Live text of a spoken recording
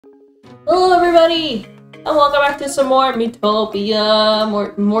Hello everybody! And welcome back to some more Miitopia,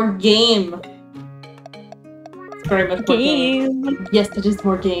 more game. It's very much more game. Yes, it is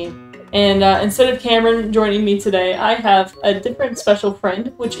more game. And instead of Cameron joining me today, I have a different special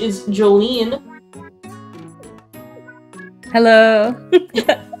friend, which is Joline. Hello.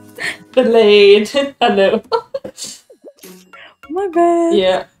 Delayed. Hello. My bad.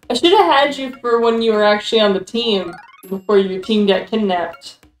 Yeah. I should have had you for when you were actually on the team, before your team got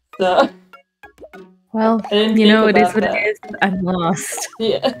kidnapped. So... Well, you know, it is what it is. I'm lost.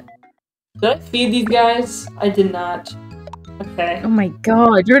 Yeah. Did I feed these guys? I did not. Okay. Oh my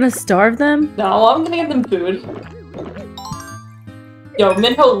god, you're gonna starve them? No, I'm gonna give them food. Yo,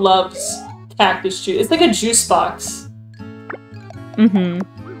 Minho loves cactus juice. It's like a juice box. Mm-hmm.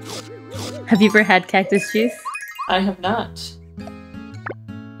 Have you ever had cactus juice? I have not.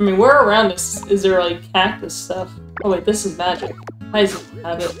 I mean, where around this is there like cactus stuff? Oh wait, this is magic. I just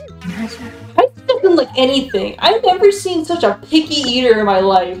have it. Magic? I doesn't like anything. I've never seen such a picky eater in my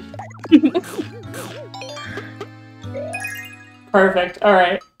life. Perfect. All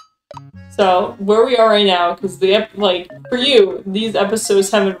right. So where we are right now, because for you, these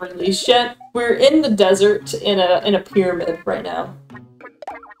episodes haven't released yet. We're in the desert in a pyramid right now.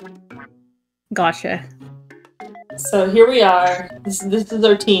 Gotcha. So here we are. This is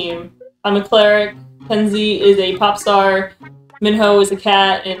our team. I'm a cleric. Kenzie is a pop star. Minho is a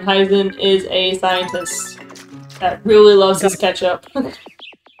cat, and Hyzen is a scientist that really loves his ketchup.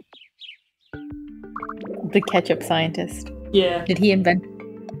 The ketchup scientist. Yeah. Did he invent?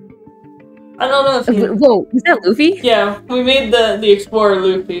 I don't know if he... Whoa, is that Luffy? Yeah, we made the explorer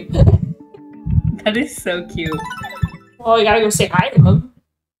Luffy. That is so cute. Well, you gotta go say hi to him.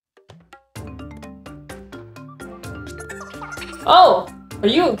 Oh, are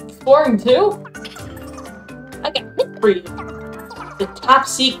you exploring too? I got it for you. The top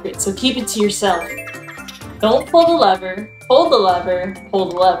secret, so keep it to yourself. Don't pull the lever, hold the lever, pull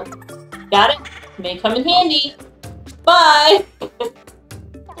the lever. Got it? May come in handy. Bye!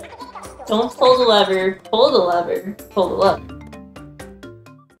 Don't pull the lever, pull the lever, pull the lever.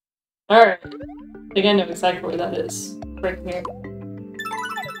 Alright. I think I know exactly where that is. Right here.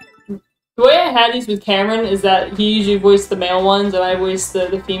 The way I had these with Cameron is that he usually voiced the male ones and I voiced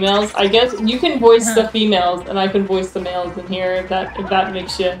the females. I guess you can voice the females and I can voice the males in here if that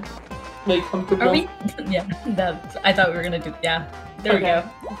makes you like comfortable. Are we? Yeah, I thought we were gonna do. Yeah, there we go.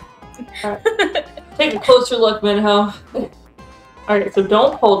 Alright. Take a closer look, Minho. Alright, so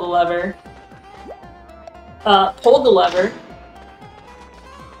don't pull the lever. Pull the lever.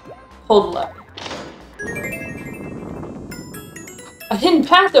 Pull the lever. A hidden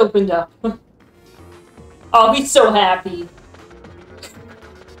path opened up. Oh, he's so happy.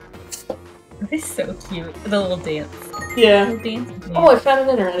 That is so cute. The little dance. Yeah. Little dance. Oh, I found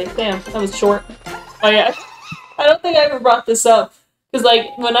it in already. Damn, that was short. Oh yeah. I don't think I ever brought this up. Because,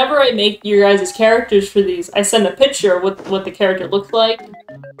 like, whenever I make your guys' characters for these, I send a picture of what the character looks like.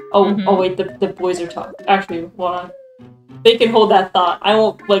 Oh, oh wait, the boys are talking. Actually, hold on. They can hold that thought. I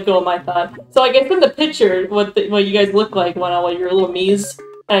won't let go of my thought. So, like, I sent the picture what you guys look like when you're little me's.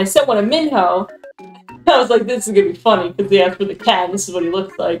 And I sent one to Minho. I was like, this is gonna be funny, because he asked for the cat, and this is what he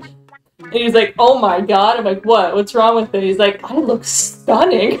looks like. And he was like, oh my god. I'm like, what? What's wrong with it? He's like, I look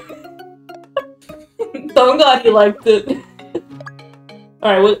stunning. So I'm glad he liked it.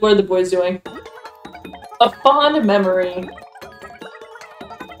 Alright, what are the boys doing? A fond memory.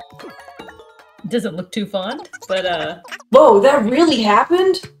 Doesn't look too fond, but Whoa, that really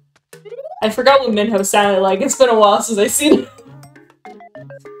happened? I forgot what Minho sounded like. It's been a while since I've seen it.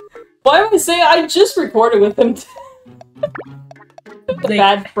 Why would I say I just recorded with him? The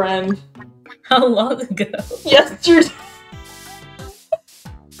bad friend. How long ago? Yesterday.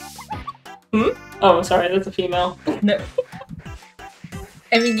 Oh, sorry, that's a female. No.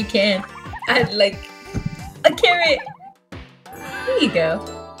 I mean, you can. I'd like a carrot. There you go.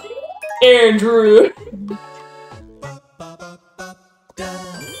 Andrew.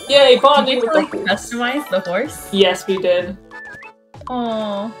 Yay, bonding Did you with like customize the horse? Yes, we did.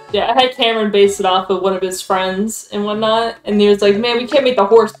 Aww. Yeah, I had Cameron base it off of one of his friends and whatnot, and he was like, "Man, we can't make the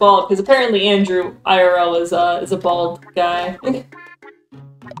horse bald because apparently Andrew IRL is a bald guy."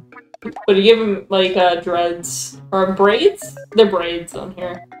 But he gave him like dreads or braids. They're braids on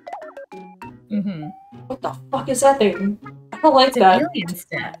here. What the fuck is that thing? I don't like that. It's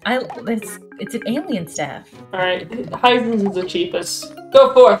an alien staff. It's an alien staff. All right, Hyzen's is the cheapest.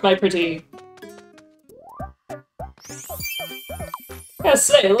 Go forth, my pretty. I gotta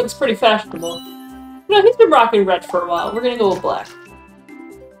say, it looks pretty fashionable. No, he's been rocking red for a while. We're gonna go with black.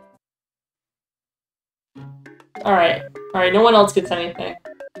 Alright. Alright, no one else gets anything.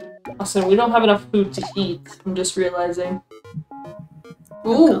 Also, we don't have enough food to eat. I'm just realizing.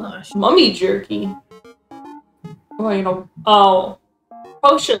 Oh, Ooh, gosh. mummy jerky. Oh, you know. Oh.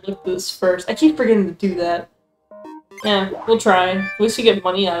 Probably should look this first. I keep forgetting to do that. Yeah, we'll try. At least we get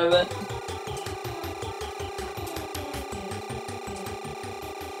money out of it.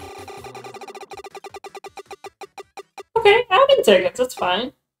 Okay, outing tickets, that's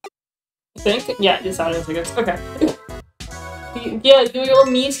fine. I think? Yeah, it's outing tickets. Okay. Yeah, your little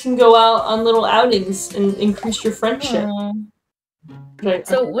Miis can go out on little outings and increase your friendship. Okay.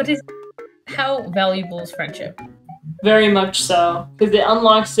 So what is... How valuable is friendship? Very much so. Because it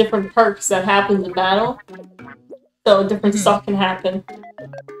unlocks different perks that happen in battle. So different stuff can happen.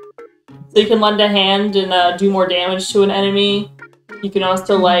 So you can lend a hand and do more damage to an enemy. You can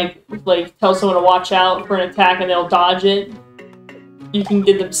also like tell someone to watch out for an attack and they'll dodge it. You can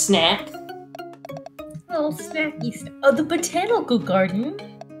give them snacks. Oh, snacky stuff. Oh, the botanical garden.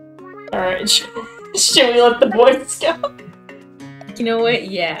 Alright, should we let the boys go? You know what?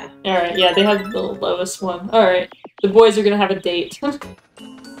 Yeah. Alright, yeah, they have the lowest one. Alright, the boys are gonna have a date.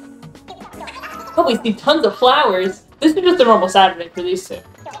 Oh, we see tons of flowers. This is just a normal Saturday for these two.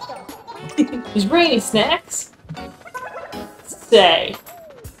 Did you bring any snacks? Say.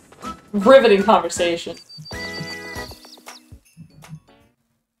 Riveting conversation.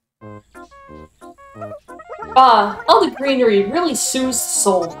 Ah, all the greenery really soothes the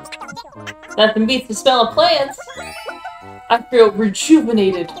soul. Nothing beats the smell of plants. I feel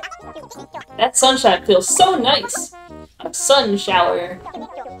rejuvenated. That sunshine feels so nice. A sun shower.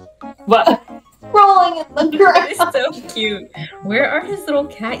 But rolling in the ground. It's so cute. Where are his little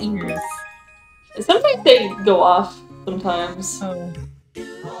cat ears? Sometimes they go off. Sometimes. Oh.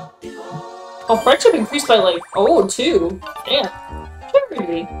 Oh, friendship increased by like, 2. Damn.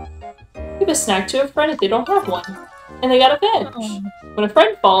 Charity. Give a snack to a friend if they don't have one. And they got a bench. Oh. When a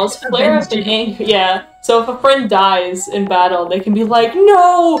friend falls, flare up in anger. Yeah. So if a friend dies in battle, they can be like,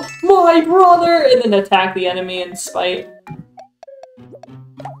 no! My brother! And then attack the enemy in spite.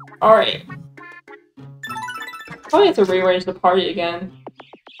 Alright. Probably have to rearrange the party again.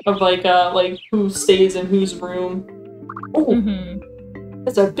 Of like who stays in whose room. Oh!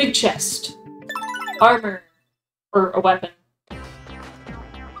 That's a big chest. Armor. Or a weapon.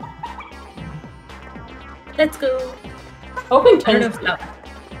 Let's go. Hoping I don't know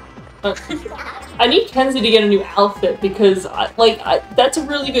Kenzie. if I need Kenzie to get a new outfit because, that's a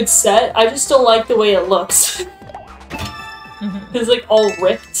really good set. I just don't like the way it looks. It's like all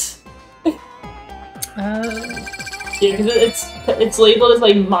ripped. Yeah, because it's labeled as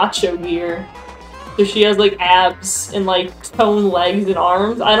like macho gear. So she has like abs and like toned legs and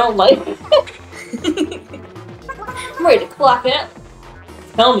arms. I don't like it. I'm ready to clock it.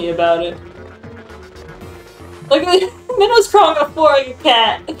 Tell me about it. Look at Minho's crawling on the floor like a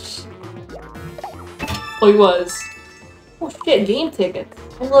cat. Oh, he was. Oh shit, game tickets.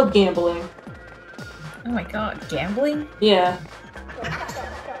 I love gambling. Oh my god, gambling? Yeah.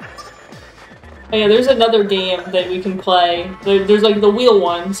 Oh yeah, there's another game that we can play. There's like the wheel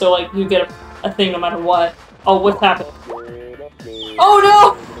one, so like you get a thing no matter what. Oh, what's happening? Oh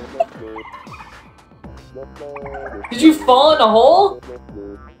no! Did you fall in a hole?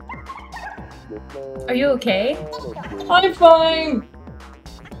 Are you okay? I'm fine!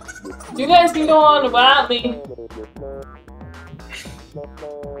 You guys can go on without me.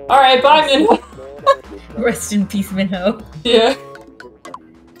 Alright, bye, Minho. Rest in peace, Minho. Yeah.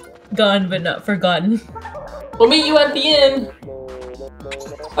 Gone but not forgotten. We'll meet you at the inn.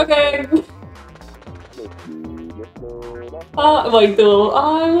 Okay. Like the little,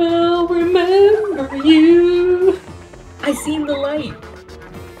 I will remember you. I seen the light.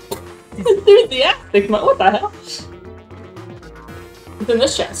 Enthusiastic, what the hell? It's in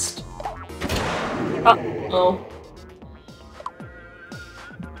this chest. Uh-oh.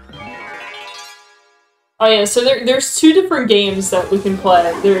 Oh yeah, so there's 2 different games that we can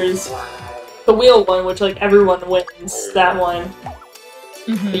play. There's the wheel one, which like everyone wins, that one.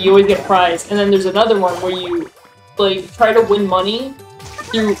 But you always get a prize. And then there's another one where you like try to win money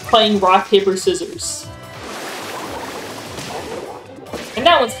through playing rock, paper, scissors. And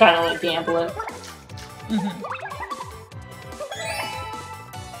that one's kinda like gambling.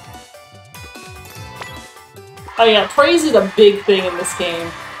 Oh yeah, praise is a big thing in this game.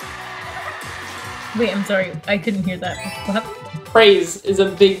 Wait, I'm sorry. I couldn't hear that. What happened? Praise is a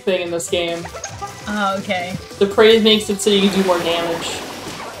big thing in this game. Oh, okay. The praise makes it so you can do more damage.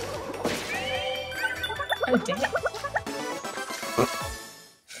 Oh, dang it.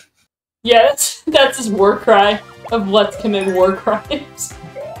 Yeah, that's his war cry of let's commit war crimes.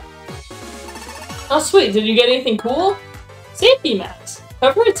 Oh sweet, did you get anything cool? Safety mats.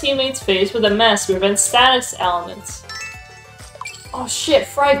 Cover a teammate's face with a mask to prevent status elements. Oh shit,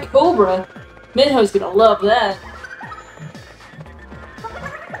 fried cobra! Minho's gonna love that.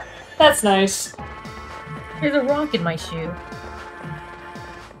 That's nice. There's a rock in my shoe.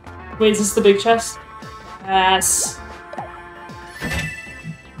 Wait, is this the big chest? Yes.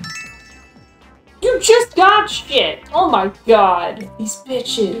 You just got shit! Oh my god. These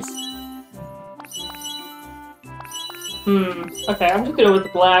bitches. Okay, I'm just gonna go with the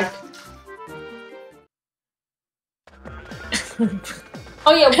black.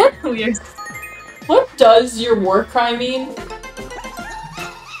 Oh yeah, what does your war cry mean?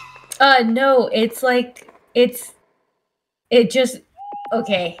 No, it's like,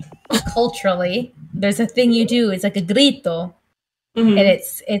 okay, culturally, there's a thing you do, it's like a grito, and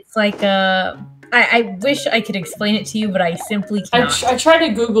it's like I wish I could explain it to you, but I simply cannot. I tried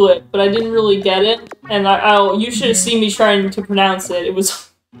to Google it, but I didn't really get it, and you should have seen me trying to pronounce it. It was...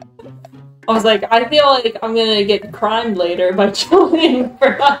 I was like, I feel like I'm gonna get crimed later by Joline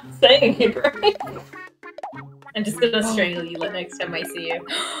for not saying it right. I'm just gonna strangle you the next time I see you.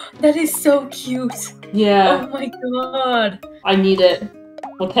 That is so cute! Yeah. Oh my god! I need it.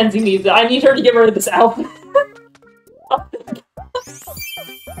 Well, Kenzie needs it. I need her to get rid of this outfit.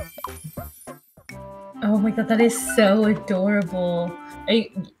 Oh my god, that is so adorable.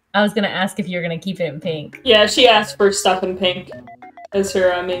 I was gonna ask if you were gonna keep it in pink. Yeah, she asked for stuff in pink as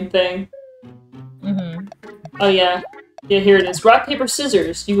her main thing. Oh yeah. Yeah, here it is. Rock, paper,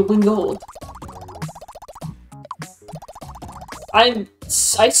 scissors. You will win gold. I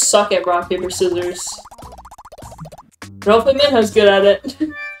suck at rock, paper, scissors. But hopefully Minho's good at it.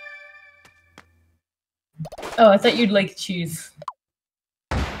 Oh, I thought you'd like choose.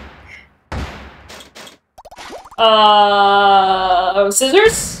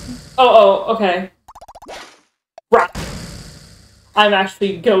 Scissors? Oh, okay. Rock. I'm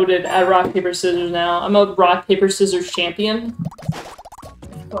actually goated at rock, paper, scissors now. I'm a rock, paper, scissors champion.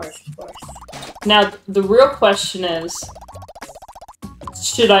 Of course. Now, the real question is,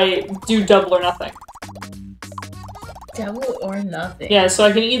 should I do double or nothing? Double or nothing? Yeah, so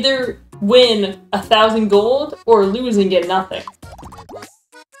I can either win 1,000 gold or lose and get nothing.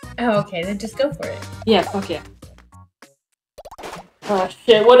 Oh, okay, then just go for it. Yeah, fuck yeah. Oh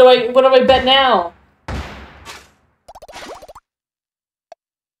shit, what do I bet now?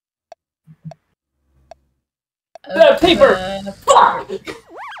 Paper! Fuck!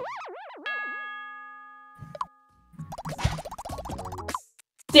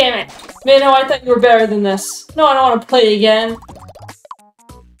 Damn it! Minho, I thought you were better than this. No, I don't want to play again.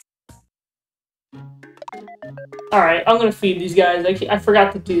 Alright, I'm gonna feed these guys. I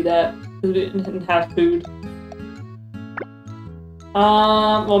forgot to do that. We didn't have food.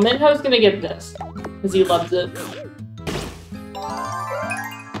 Well, Minho's gonna get this. Because he loves it.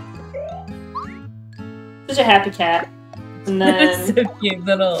 Such a happy cat. And then... So cute,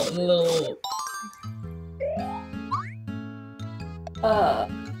 little...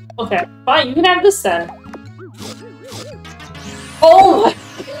 Okay, fine, you can have this then. Oh my...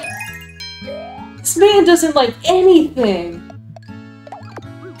 This man doesn't like anything!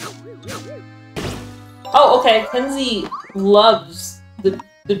 Oh, okay, Kenzie loves the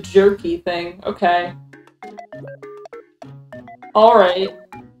jerky thing. Okay. Alright.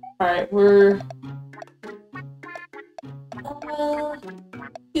 Alright, we're...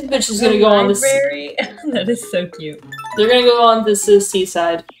 these bitches gonna go on this... That is so cute. They're gonna go on this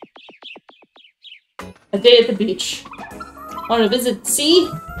seaside. A day at the beach. Wanna visit the sea?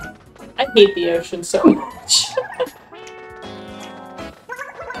 I hate the ocean so much.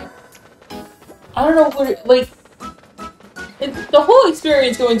 I don't know what like... the whole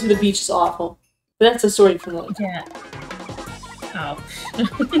experience going to the beach is awful. But that's a story for another time. Yeah. Oh.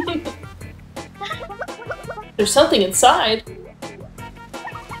 There's something inside.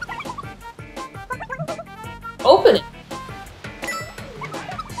 Open it.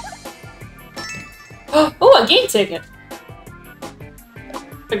 Oh, a game ticket.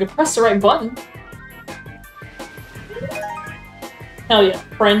 If I could press the right button. Hell yeah,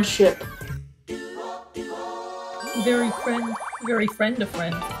 friendship. Very friend of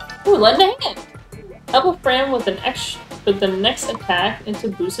friend. Ooh, lend a hand. Help a friend with the next attack and to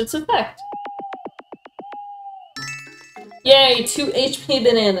boost its effect. Yay, 2 HP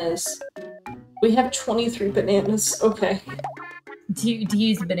bananas. We have 23 bananas. Okay. Do you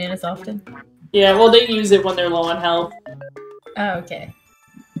use bananas often? Yeah, well, they use it when they're low on health. Oh, okay.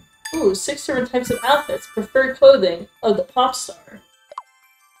 Ooh, 6 different types of outfits. Preferred clothing of the pop star.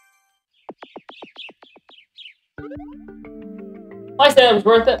 I said it was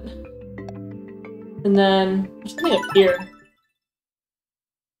worth it. And then, there's something up here.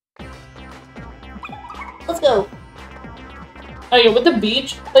 let's go. Oh yeah, with the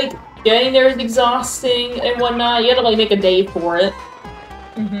beach, like, getting there is exhausting and whatnot. You gotta, like, make a day for it.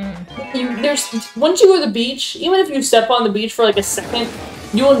 Once you go to the beach, even if you step on the beach for, like, a second,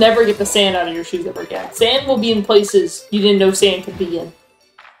 you will never get the sand out of your shoes ever again. Sand will be in places you didn't know sand could be in.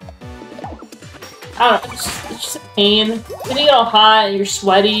 I don't know, it's just a pain. Then you get all hot and you're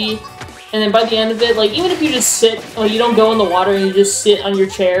sweaty, and then by the end of it, like, even if you just sit, like, you don't go in the water and you just sit on your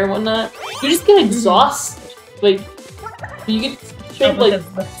chair and whatnot, you just get exhausted. Like, you get straight, like...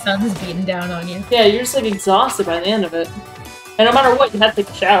 The sun's beating down on you. Yeah, you're just, like, exhausted by the end of it. And no matter what, you have to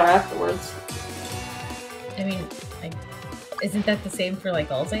take a shower afterwards. I mean, like, isn't that the same for,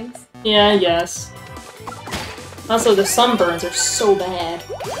 like, all things? Yeah, yes. Also, the sunburns are so bad.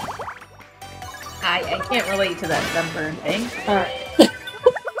 I can't relate to that sunburn thing. Alright.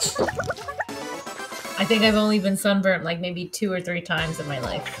 I think I've only been sunburnt like maybe 2 or 3 times in my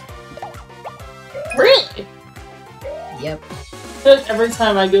life. Really? Yep. I feel like every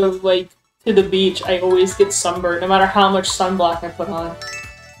time I go, like, to the beach, I always get sunburned, no matter how much sunblock I put on.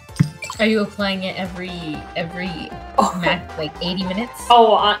 Are you applying it every like 80 minutes?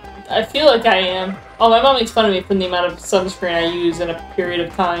 Oh, I feel like I am. Oh, my mom makes fun of me for the amount of sunscreen I use in a period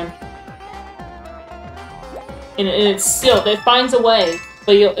of time. And it's still, it finds a way,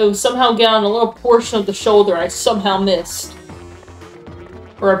 but it will somehow get on a little portion of the shoulder I somehow missed.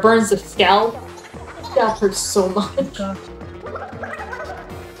 Or it burns the scalp. That hurts so much. Oh,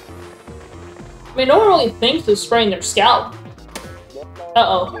 I mean, no one really thinks of spraying their scalp.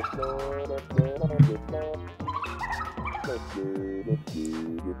 Uh-oh.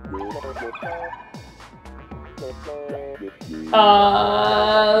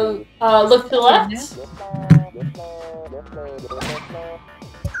 Look to the left.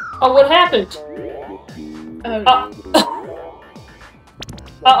 Oh, what happened?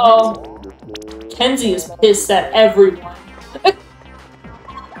 Uh-oh. Kenzie is pissed at everyone.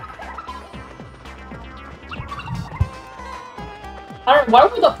 Why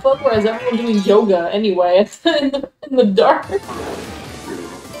were the fuck is everyone doing yoga anyway? in the dark.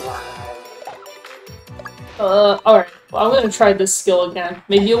 Alright. Well, I'm gonna try this skill again.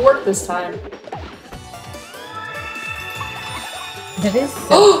 Maybe it'll work this time. That is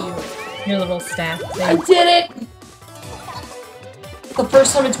so cute. Your little staff thing. I did it! The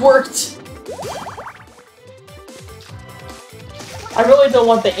first time it's worked. I really don't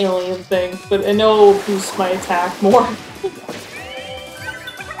want the alien thing, but I know it'll boost my attack more.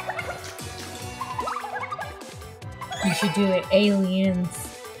 You should do it. Aliens.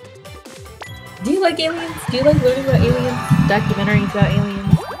 Do you like aliens? Do you like learning about aliens? Documentaries about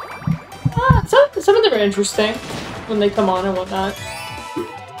aliens? Some of them are interesting when they come on and whatnot.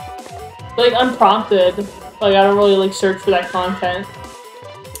 Like, unprompted. Like, I don't really, like, search for that content.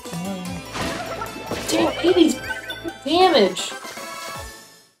 Damn, 80's damage!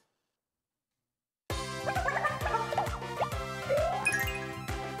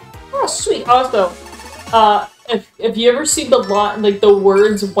 Oh, sweet. Also, if you ever see the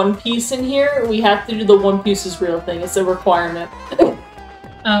words One Piece in here, we have to do the One Piece is real thing. It's a requirement.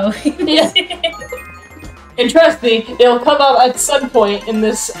 Oh. Yeah. And trust me, it'll come up at some point in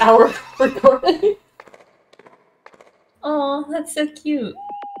this hour recording. Oh, that's so cute.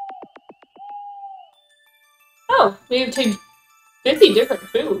 Oh, we have to take 50 different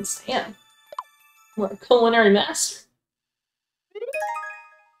foods. Damn. We're a culinary master.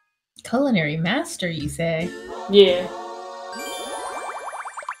 Culinary master, you say? Yeah.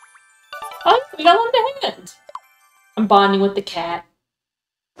 Oh, we got one to hand. I'm bonding with the cat.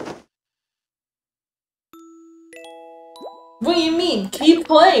 What do you mean? Keep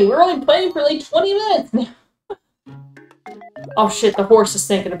playing. We're only playing for like 20 minutes now. Oh shit, the horse is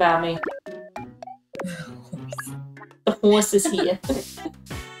thinking about me. The horse is here.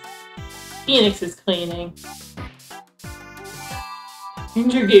 Phoenix is cleaning.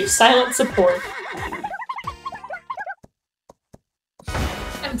 Andrew gave silent support.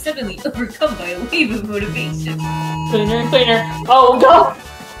 I'm suddenly overcome by a wave of motivation. Cleaner, cleaner. Oh god!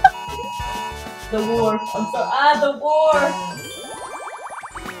 The war. The war!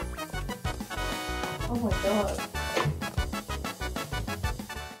 Oh my god.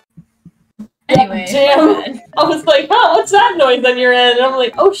 Anyway. Damn! I was like, oh, what's that noise on your end? And I'm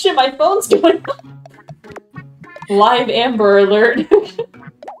like, oh shit, my phone's going off. Live Amber Alert.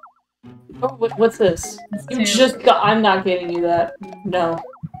 Oh, what's this? You just got- I'm not getting you that. No.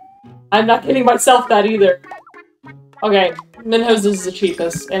 I'm not getting myself that either. Okay, Minho's is the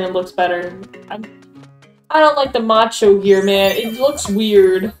cheapest, and it looks better. I don't like the macho gear, man. It looks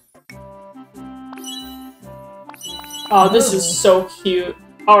weird. Oh, this is so cute.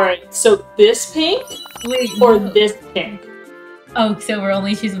 Alright, so this pink or this pink? Oh, so we're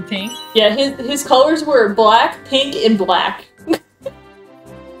only choosing pink? Yeah, his colors were black, pink, and black.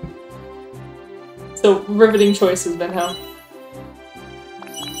 So riveting choices, Minho.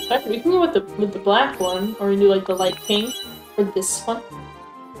 We can go with the black one, or we can do like the light pink, or this one.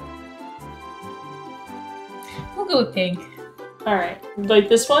 We'll go with pink. Alright, like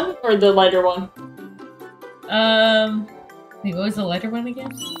this one, or the lighter one? Wait, what was the lighter one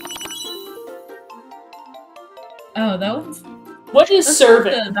again? Oh, that one's... What is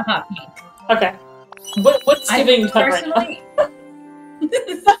serving? The hot pink. Okay. What's giving time right now?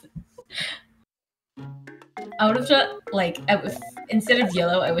 I would have done, like, instead of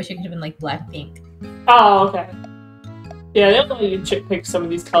yellow, I wish it could have been, like, black pink. Oh, okay. Yeah, they don't let you pick some of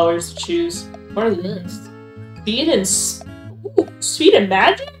these colors to choose. What are these? Speed and... Ooh, speed and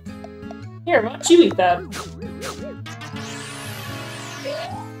magic? Here, why don't you eat that?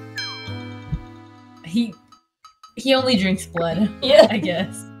 He only drinks blood. Yeah. I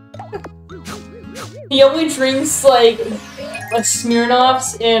guess. He only drinks, like, a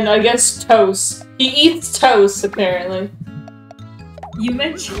Smirnoffs and, I guess, toast. He eats toast, apparently. You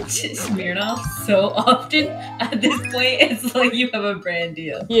mentioned Smirnoff so often, at this point, it's like you have a brand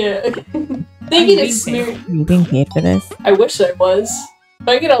deal. Yeah. Thinking of Smirnoff. Are you being paid for this? I wish I was. If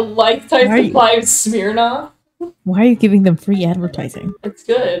I get a lifetime supply of Smirnoff. Why are you giving them free advertising? It's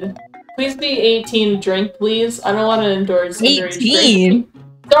good. Please be 18 to drink, please. I don't want to endorse 18?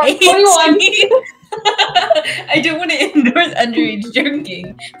 Sorry, 21! I don't want to endorse underage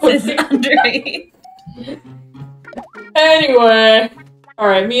drinking. It's underage. Anyway.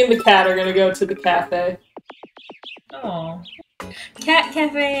 Alright, me and the cat are gonna go to the cafe. Oh. Cat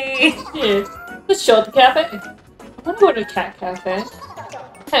cafe! Yeah. Let's chill at the cafe. I wanna go to a cat cafe.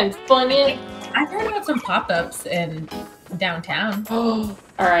 Kind of funny. I've heard about some pop-ups in downtown. Oh,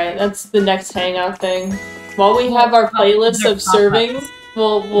 alright, that's the next hangout thing. While we have our playlist of serving,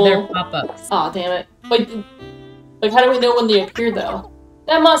 we'll... They're pop-ups. Aw, damn it. Like, how do we know when they appear, though?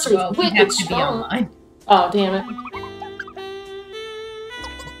 That monster is wicked strong. Oh, damn it.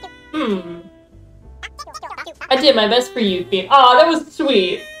 I did my best for you, Fiend. Aw, that was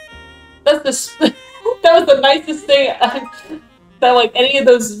sweet. That's the... that was the nicest thing that, like, any of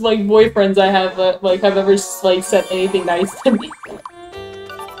those, like, boyfriends I have, like, have ever, like, said anything nice to me.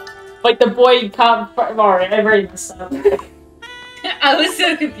 Like, the boy cop... Alright, I've already messed up. I was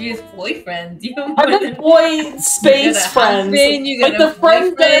so confused. Boyfriends? You have I meant boy space friends. Like, the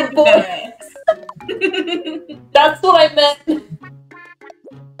friends that are boys. That's what I meant.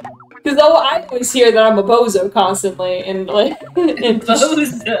 Because I always hear that I'm a bozo constantly, and, like... and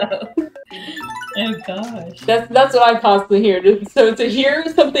bozo? Oh gosh. That's what I constantly hear. So to hear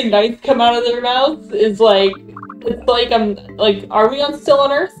something nice come out of their mouths is like, it's like I'm like, are we still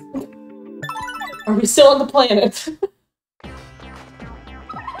on Earth? Are we still on the planet?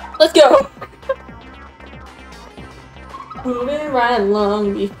 Let's go. Moving right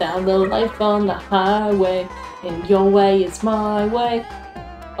along, we found the life on the highway, and your way is my way.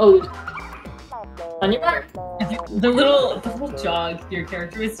 Oh, on your mark. The little jog your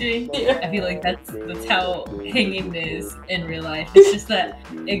character was doing, yeah. I feel like that's how hanging is in real life. It's just that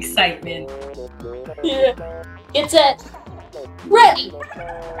excitement. Yeah. Get set. Ready.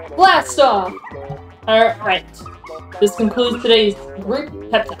 Blast off. Alright. This concludes today's group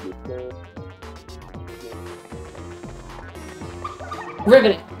pep talk.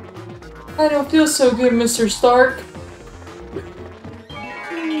 Riveting. I don't feel so good, Mr. Stark.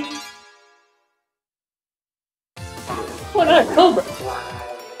 What a cobra.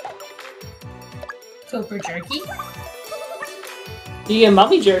 Cobra jerky? You get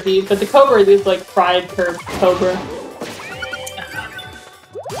mummy jerky, but the cobra is like fried cobra.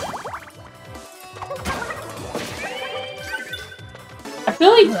 I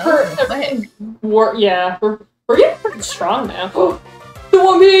feel like we're getting pretty strong now. The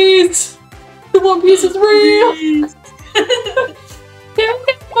One Piece! The One Piece is real! Can't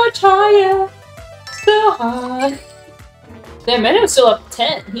get much higher. So high. Damn, Minho's still up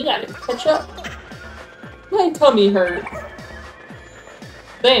 10. He gotta catch up. My tummy hurt.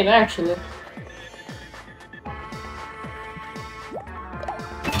 Same, actually.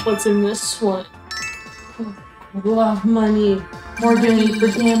 What's in this one? A lot of money. More money for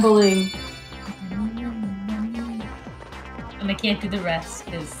gambling. And I can't do the rest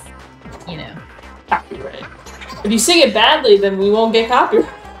because, you know. Copyright. If you sing it badly, then we won't get copyright.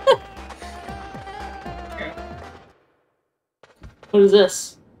 What is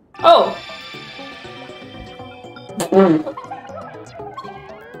this? Oh! Oh?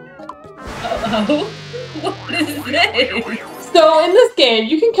 What is this? So in this game,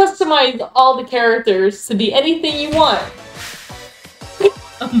 you can customize all the characters to be anything you want.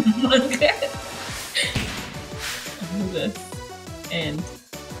 Oh my god. This. And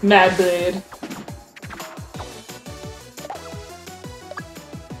Mad Blade.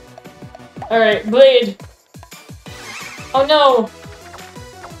 Alright, Blade. Oh no!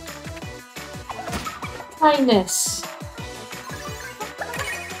 Kindness.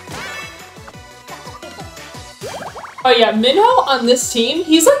 Oh yeah, Minho on this team,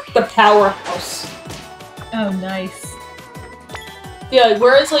 he's like the powerhouse. oh, nice. Yeah, like,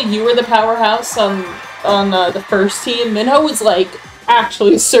 whereas like you were the powerhouse on the first team, Minho was like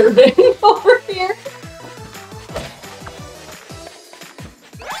actually serving over here.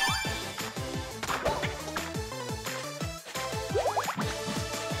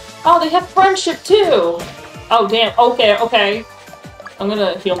 Oh, they have friendship too! Oh damn, okay, okay. I'm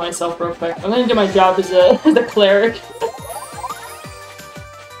gonna heal myself real quick. I'm gonna do my job as a cleric.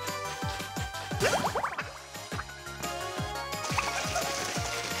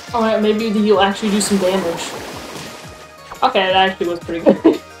 Oh, maybe he'll actually do some damage. Okay, that actually was pretty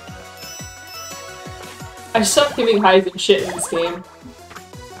good. I suck giving highs and shit in this game.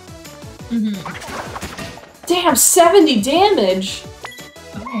 Damn, 70 damage!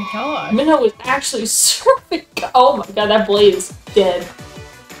 Oh my god. Minho was actually serving. Oh my god, that blade is dead.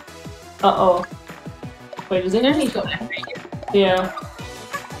 Uh-oh. Wait, is it anything? Yeah.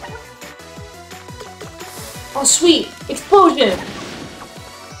 Oh, sweet! Explosion!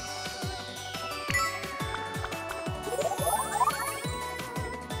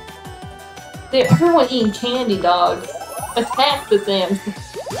 Dude, everyone eating candy, dog. Attack the thing.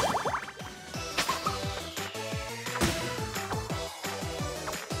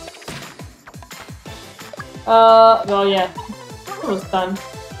 Well, yeah. Almost done.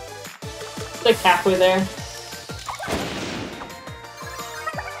 It's like halfway there.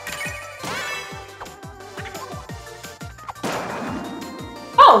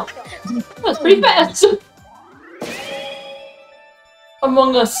 Oh! That was pretty fast!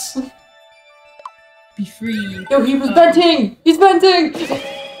 Among Us. Be free. Yo, he was venting! He's venting!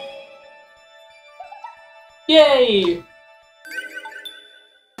 Yay!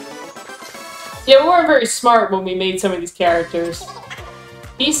 Yeah, we weren't very smart when we made some of these characters.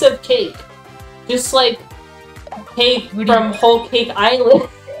 Piece of cake. Just like cake from Whole Cake Island.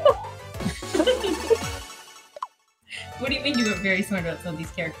 What do you mean you were very smart about some of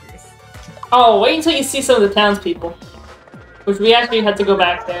these characters? Oh, wait until you see some of the townspeople. Which we actually had to go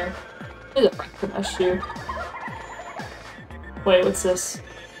back there. There's a breakfast shoe. Wait, what's this?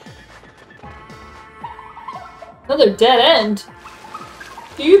 Another dead end?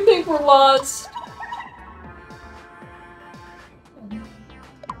 Do you think we're lost?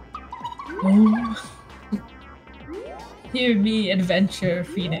 Oh. Hear me, adventure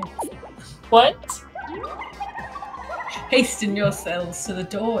Phoenix. What? Hasten yourselves to the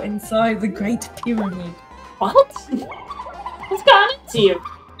door inside the Great Pyramid. What? What's got into you?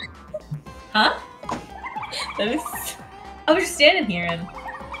 Huh? That is... I was just standing here and...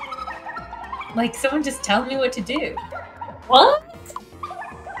 like, someone just telling me what to do. What?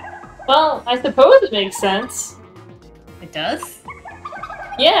 Well, I suppose it makes sense. It does?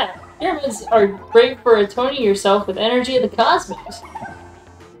 Yeah, pyramids are great for atoning yourself with energy of the cosmos.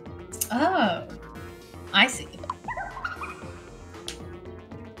 Oh. I see.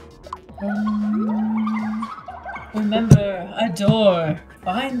 Remember, a door.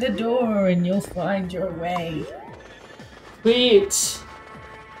 Find the door and you'll find your way. Sweet.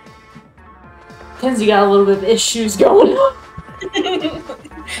 Kenzie got a little bit of issues going on.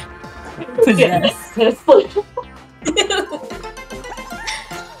 Possessed.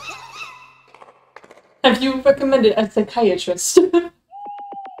 Have you recommended a psychiatrist?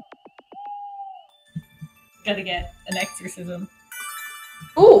 Gotta get an exorcism.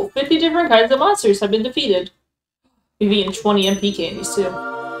 Ooh, 50 different kinds of monsters have been defeated. We've eaten 20 MP candies too.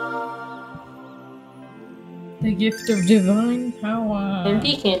 The gift of divine power.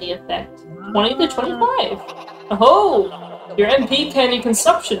 MP candy effect. 20 to 25. Oh! Your MP candy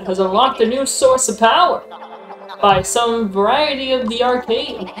consumption has unlocked a new source of power. Buy some variety of the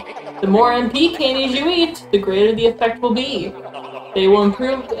arcade. The more MP candies you eat, the greater the effect will be. They will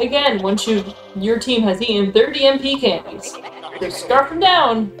improve again once your team has eaten 30 MP candies. So scarf them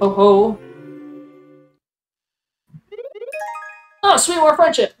down, ho ho. Oh, sweet, more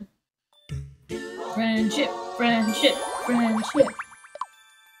friendship. Friendship, friendship, friendship.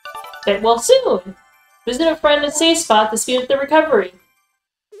 Get well soon. Visit a friend at safe spot to speed up the recovery.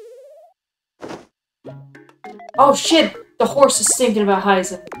 Oh shit! The horse is thinking about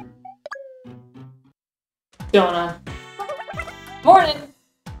Heisen. What's going on? Morning!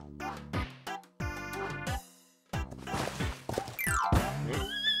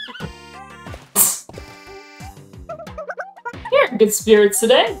 You're in good spirits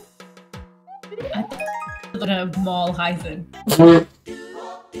today. I think I'm gonna maul Hyzen.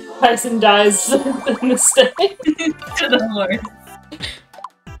 Tyson dies in this day. To the horse.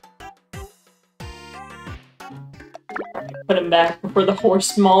 Put him back before the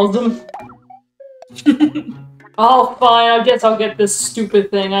horse mauls him. Oh, fine. I guess I'll get this stupid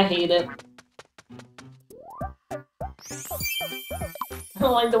thing. I hate it. I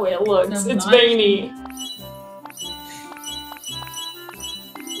don't like the way it looks. It's veiny.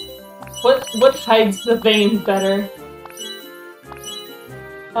 What hides the veins better?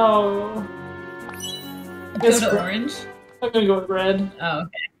 Oh. Go to orange? I'm gonna go with red. Oh,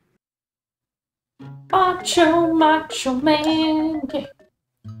 okay. Macho man. Okay.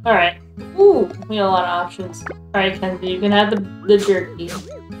 Alright. Ooh, we got a lot of options. Alright, Kenzie, you can have the jerky.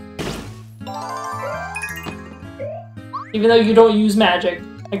 Even though you don't use magic.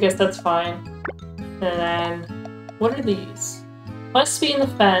 I guess that's fine. And then, what are these? Plus speed in the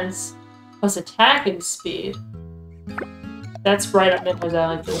fence, plus attacking speed. That's right up Minho's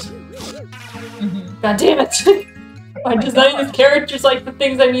alley. God damn it! I'm designing these characters like the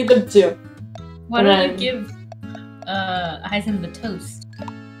things I need them to. Why don't you give Hyzen the toast?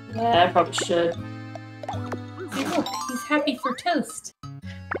 Yeah, I probably should. See, look, he's happy for toast.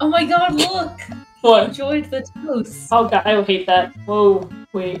 Oh my god, look! What? He enjoyed the toast. Oh god, I hate that. Whoa,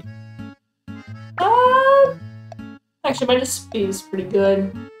 wait. Actually, my speed is pretty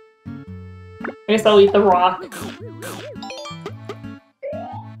good. I guess I'll eat the rock.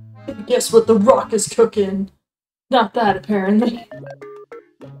 Guess what the rock is cooking? Not that, apparently.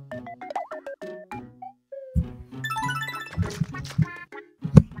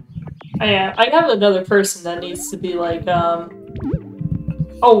 I have another person that needs to be like,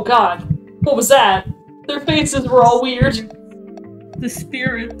 oh god, what was that? Their faces were all weird. The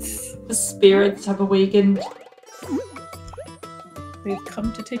spirits. The spirits have awakened. They've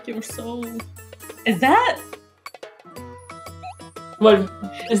come to take your soul. Is that? What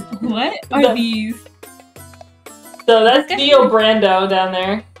are these? So that's Dio Brando down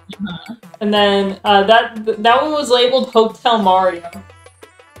there. And then that one was labeled Hotel Mario.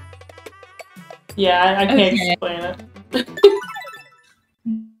 Yeah, I can't explain it.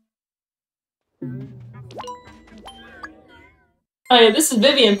 Oh yeah, this is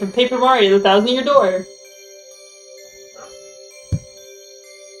Vivian from Paper Mario: The Thousand-Year Door.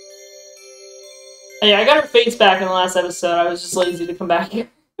 Oh yeah, I got her face back in the last episode. I was just lazy to come back here.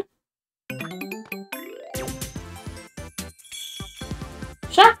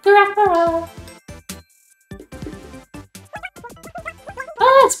 Shakara!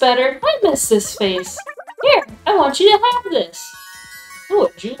 Oh, that's better. I miss this face. Here, I want you to have this. Oh,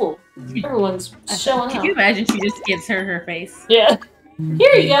 a jewel. Everyone's showing out. Can you imagine she just gives her face? Yeah.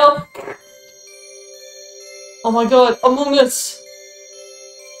 Here you go. Oh my god, Among Us.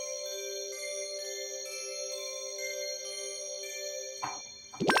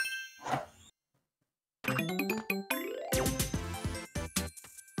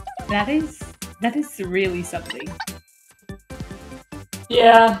 That is really something.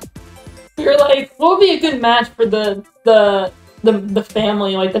 Yeah. We were like, what would be a good match for the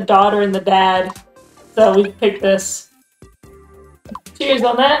family, like the daughter and the dad? So we picked this. Cheers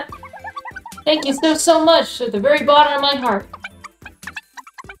on that. Thank you so much at the very bottom of my heart.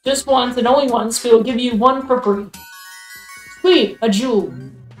 Just once and only once, we will give you one for free. Sweet, a jewel.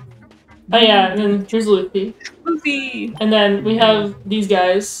 Oh yeah, and then here's Luffy. Luffy! And then we have these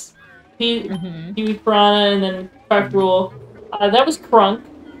guys. Pee Wee Piranha and then Crack Rule. That was Crunk.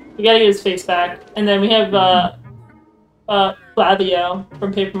 We gotta get his face back. And then we have Flavio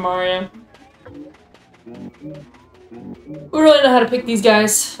from Paper Mario. We really know how to pick these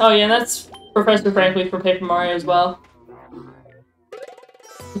guys. Oh yeah, and that's Professor Frankly from Paper Mario as well.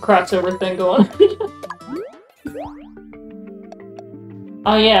 The crossover thing going on.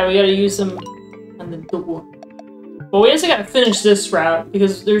 Oh yeah, we gotta use them on the door. But we also gotta finish this route,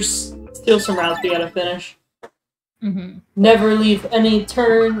 because there's still some routes we gotta finish. Never leave any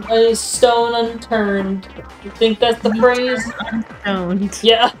stone unturned. You think that's the phrase? Unstoned.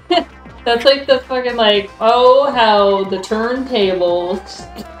 Yeah. That's like the fucking like, oh how the turntables.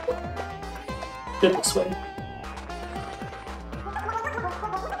 Good this way.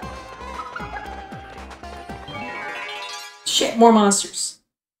 Shit, more monsters.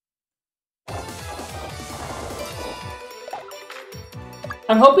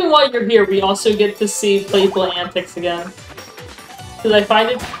 I'm hoping while you're here, we also get to see Playful Antics again. Because I find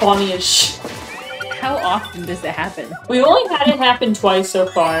it funny as shit. how often does it happen? We've only had it happen twice so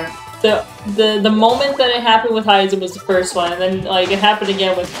far. The moment that it happened with Heisen was the first one, and then like it happened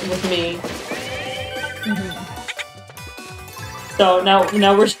again with me. So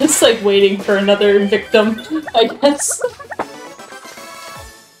now we're just like waiting for another victim, I guess.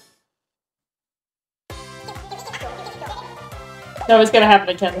 No, it's gonna happen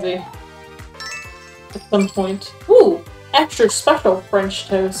to Kenzie. At some point. Ooh! Extra special French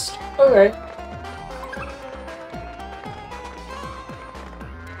toast. Okay.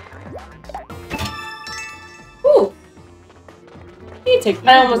 Ooh! You take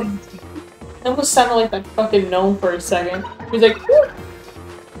that. I almost sounded like that fucking gnome for a second. He was like, woo!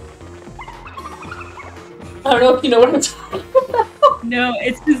 I don't know if you know what I'm talking about. No,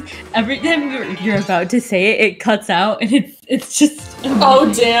 it's just every time you're about to say it, it cuts out, and it's just amazing.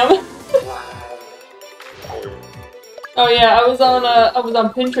 Oh damn! Oh yeah, I was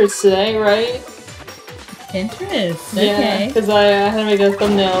on Pinterest today, right? Pinterest, Yeah, okay. because I had to make a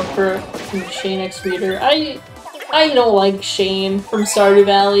thumbnail for some Shane X Reader. I don't like Shane from Stardew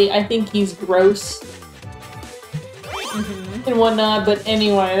Valley. I think he's gross and whatnot. But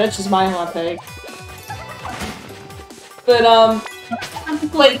anyway, that's just my hot take. But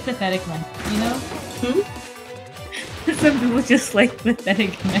like pathetic men, you know? Hmm? Some people just like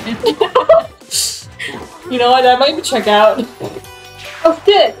pathetic men. You know what? I might check out. Oh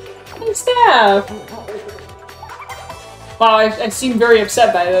shit! Hey, staff. Wow, I seem very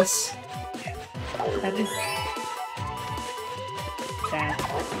upset by this. That is sad.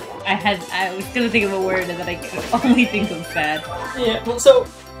 I was gonna think of a word and then I could only think of sad. Yeah. Well, so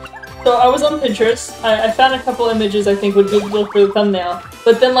I was on Pinterest. I found a couple images I think would be good for the thumbnail.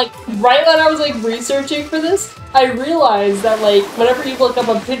 But then, like, right when I was like researching for this, I realized that like whatever you look up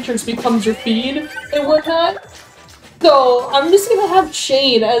on Pinterest becomes your feed and whatnot. So I'm just gonna have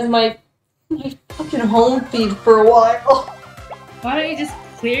Shane as my fucking home feed for a while. Why don't you just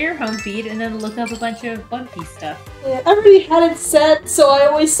clear your home feed and then look up a bunch of One Piece stuff? Yeah, I already had it set, so I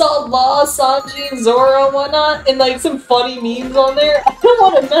always saw Law, Sanji, and Zoro and whatnot, and like some funny memes on there. I don't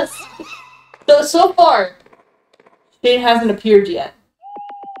want to mess. So far, Shane hasn't appeared yet.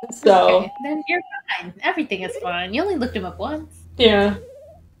 So Okay, then you're fine. Everything is fine. You only looked him up once. yeah.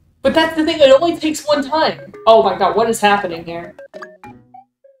 But that's the thing, it only takes one time. Oh my god, what is happening here?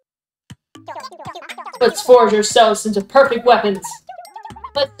 Let's forge ourselves into perfect weapons.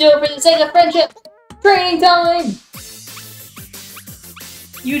 Let's do it for the sake of friendship. Training time!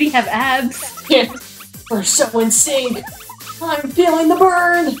 You already have abs. Yeah. We're so in sync. I'm feeling the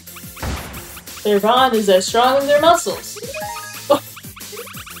burn. Their bond is as strong as their muscles.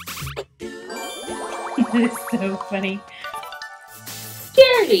 This is so funny.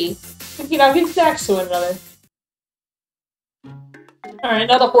 Charity! You know, get next to one another. Alright,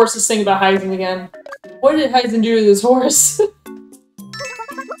 now the horses sing about Heisen again. What did Heisen do to this horse?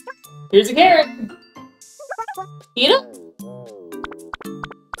 Here's a carrot! Eat it?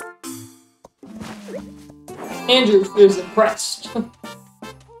 Andrew is impressed.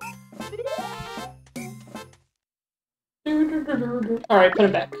 Alright, put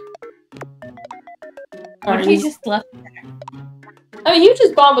it back. What if you just left? I mean, you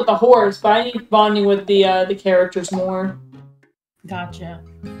just bond with the horse, but I need bonding with the characters more. Gotcha.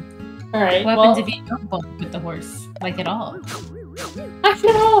 Alright, What well, happens if you don't bond with the horse? Like, at all? actually,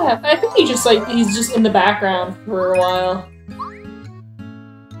 I don't have. I think he's just in the background for a while.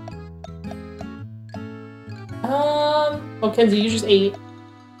 Well, Kenzie, you just ate.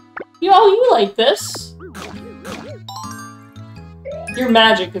 You like this. Your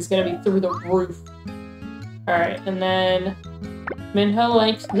magic is gonna be through the roof. Alright, and then Minho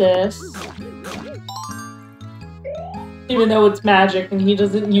likes this. Even though it's magic and he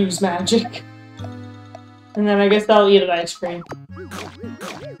doesn't use magic. And then I guess I'll eat an ice cream.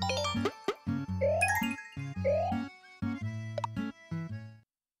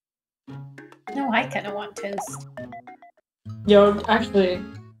 No, I kind of want toast. Yo, actually,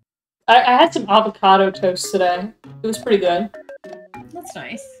 I had some avocado toast today. It was pretty good. That's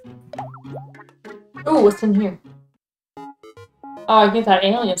nice. Ooh, what's in here? Oh, I get that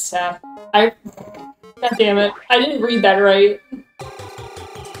alien staff. God damn it. I didn't read that right.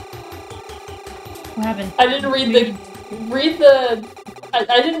 What happened? I didn't read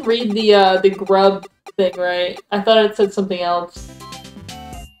I didn't read the grub thing right. I thought it said something else.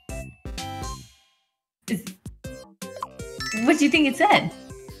 What do you think it said?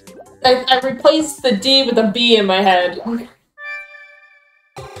 I replaced the D with a B in my head.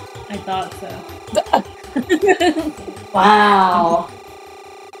 I thought so. Wow.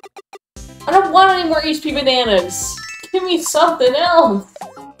 I don't want any more HP bananas. Give me something else.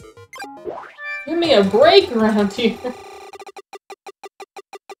 Give me a break around here.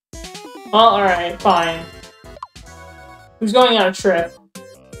 Well, alright, fine. Who's going on a trip?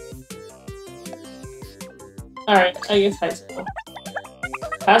 Alright, I guess high school.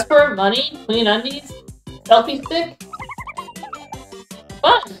 Passport, money, clean undies, selfie stick?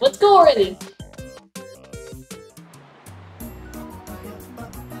 Fine, let's go already!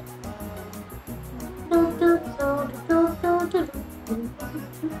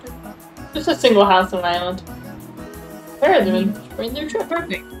 Just a single house on an island. Apparently, bring their trip.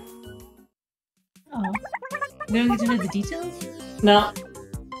 Perfect. Oh. We don't get to know the details? No.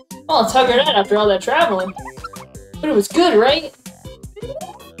 Well, it's hugger that after all that traveling. But it was good, right?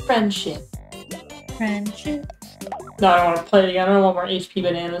 Friendship. Friendship. No, I don't want to play it again. I don't want more HP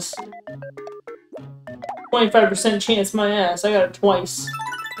bananas. 25% chance, my ass. I got it twice.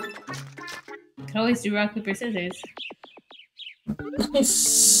 Can always do rock, paper, scissors. I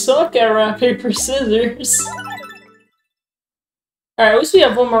suck at rock, paper, scissors. Alright, at least we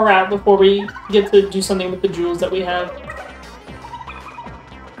have one more round before we get to do something with the jewels that we have.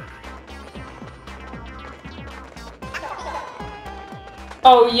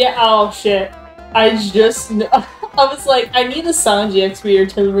 Oh yeah, oh shit. I was like, I need a Sanji X reader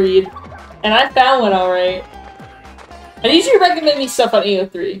to read. And I found one alright. I need you to recommend me stuff on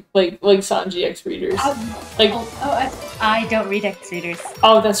AO3, like Sanji X readers. I don't read X readers.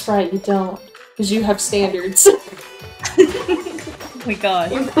 Oh, that's right, you don't. Because you have standards. Oh my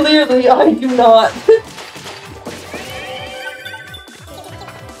god. And clearly, I do not.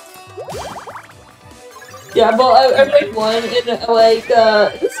 Yeah, well, I read one, and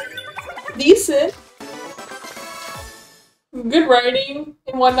it's decent. Good writing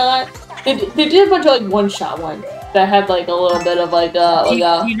and whatnot. They did a bunch of like one-shot ones that had like a little bit of like Do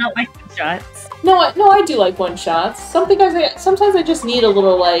you not like one-shots? No, I do like one-shots. Sometimes I just need a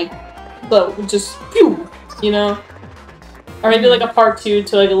little like, just phew, you know. Or maybe like a part 2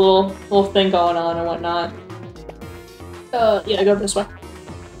 to like a little thing going on and whatnot. Yeah, go this way.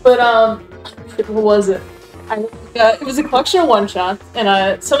 But what was it? It was a collection of one-shots,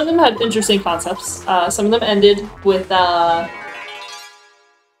 and some of them had interesting concepts. Some of them ended with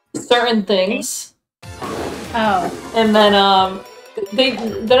certain things. Oh. And then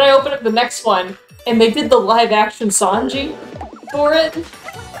I opened up the next one, and they did the live-action Sanji for it.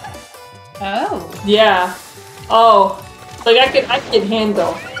 Oh. Yeah. Oh. Like I could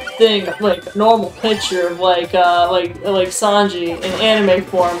handle thing like a normal picture of like Sanji in anime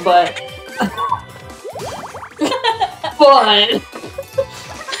form, but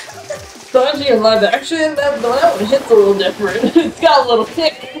Sanji in live action, that one hits a little different. It's got a little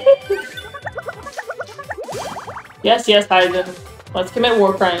kick. Yes, Hyden. Let's commit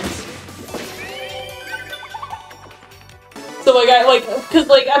war crimes. So cause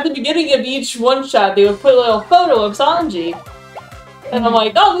at the beginning of each one shot, they would put a little photo of Sanji. And I'm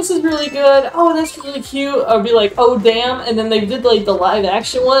like, oh, this is really good. Oh, that's really cute. I'd be like, oh, damn. And then they did like the live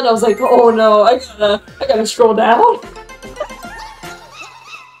action one. I was like, oh no, I gotta scroll down.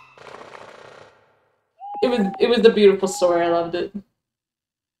 It was a beautiful story. I loved it.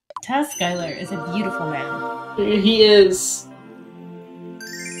 Taz Skylar is a beautiful man. He is.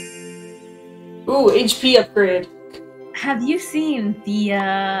 Ooh, HP upgrade. Have you seen the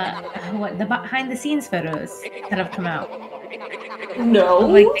behind the scenes photos that have come out? No.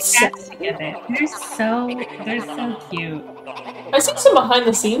 Like the cats together. They're so cute. I seen some behind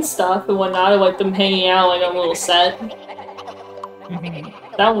the scenes stuff and whatnot, of like them hanging out like on a little set. Mm-hmm.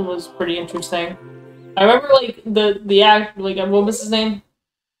 That one was pretty interesting. I remember like the act, like what was his name?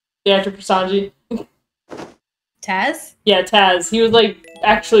 The actor for Sanji. Taz? Yeah, Taz. He was like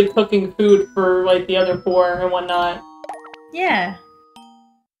actually cooking food for like the other four and whatnot. Yeah.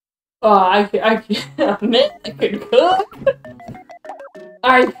 Oh, I admit I could cook.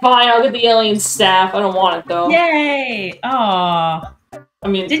 Alright, fine, I'll get the alien staff. I don't want it though. Yay! Aww. I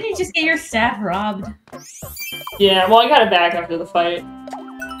mean, didn't you just get your staff robbed? Yeah, well I got it back after the fight.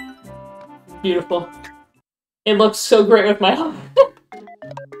 Beautiful. It looks so great with my home.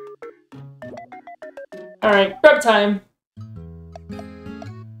 Alright, prep time.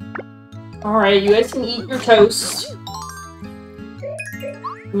 Alright, you guys can eat your toast.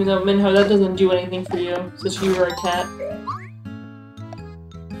 Even though, Minho, that doesn't do anything for you, since you were a cat.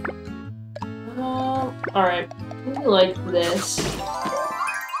 Alright, maybe like this.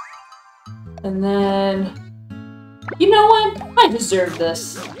 And then... You know what? I deserve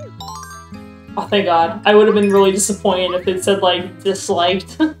this. Oh, thank God. I would have been really disappointed if it said, like,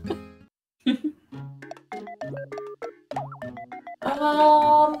 disliked.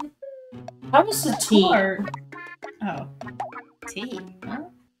 How was the tea? Oh. Tea? Huh?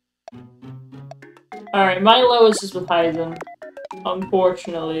 Alright, my lowest is with Hyzen.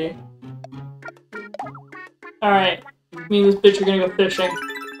 Unfortunately. Alright. Me and this bitch are gonna go fishing.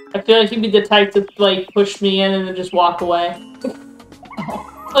 I feel like he'd be the type to, like, push me in and then just walk away.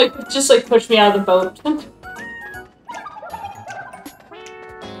 Like, just, like, push me out of the boat.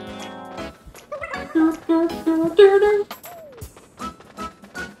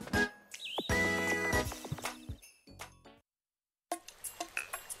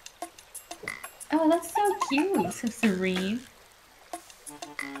 Oh, that's so cute. So serene.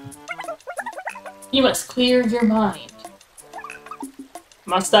 You must clear your mind.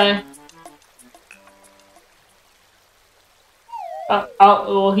 Must I? Oh,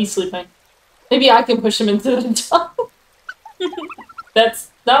 well, he's sleeping. Maybe I can push him into the top.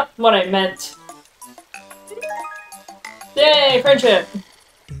 That's not what I meant. Yay, friendship!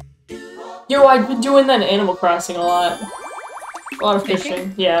 Yo, I've been doing that in Animal Crossing a lot. A lot of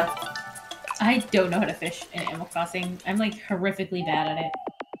fishing, yeah. I don't know how to fish in Animal Crossing. I'm like horrifically bad at it.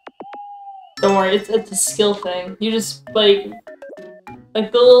 Don't worry, it's a skill thing. You just, like the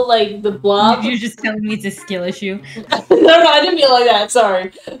little, like, the blob. You're just telling me it's a skill issue. No, I didn't mean it like that,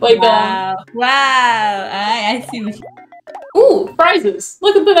 sorry. Like, wow. Wow! I see what you... Ooh, prizes!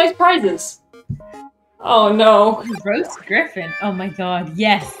 Look at the nice prizes! Oh no. Roast Griffin. Oh my god,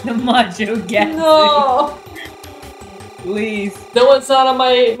 yes, the macho gets No! Please. No one's not on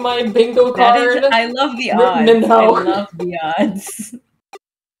my bingo card. I love the odds. Minho. I love the odds.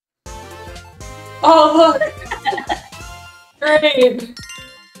 Oh, look! Great!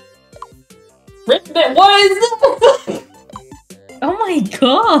 Ribbon, what is this? Oh my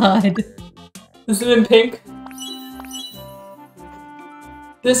god! Is it in pink?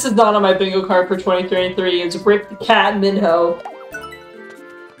 This is not on my bingo card for 2023. It's Rip Cat Minho.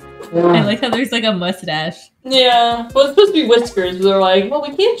 I like how there's like a mustache. Yeah, well, it's supposed to be whiskers. They're like, well,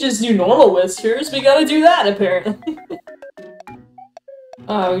 we can't just do normal whiskers. We gotta do that, apparently.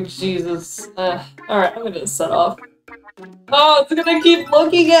 Oh, Jesus. Alright, I'm gonna set off. Oh, it's gonna keep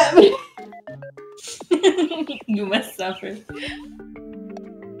looking at me! You must suffer.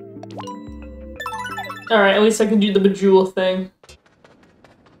 Alright, at least I can do the Bejewel thing.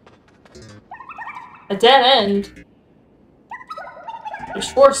 A dead end? There's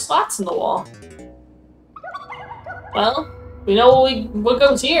 4 slots in the wall. Well, we know what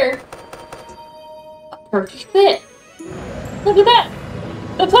goes here. A perfect fit. Look at that!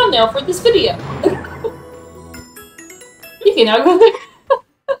 The thumbnail for this video. You can now go there.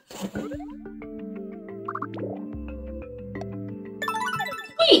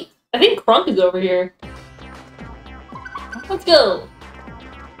 Sweet! I think Crunk is over here. Let's go!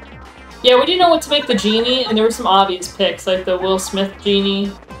 Yeah, we didn't know what to make the genie, and there were some obvious picks, like the Will Smith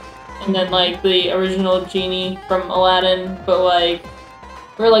genie, and then, like, the original genie from Aladdin, but, like,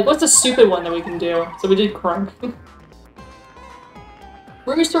 we were like, what's a stupid one that we can do? So we did Crunk.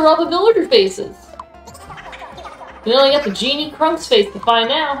 We're gonna store all the villager faces! We only got the genie Crunk's face to find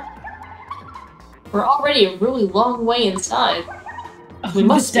now. We're already a really long way inside. We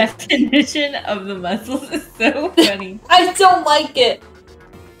must. The definition of the muscles is so funny. I don't like it!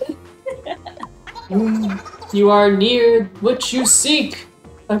 You are near what you seek.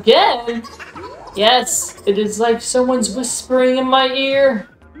 Again? Yes, it is like someone's whispering in my ear.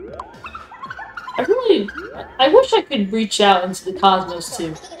 I wish I could reach out into the cosmos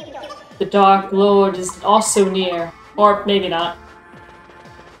too. The Dark Lord is also near. Or maybe not.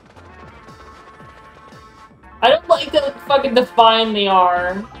 I don't like how fucking defined they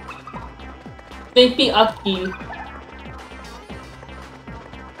are. Make me uppy.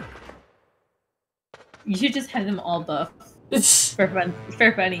 You should just have them all buff. For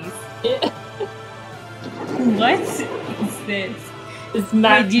funnies. Yeah. What is this? It's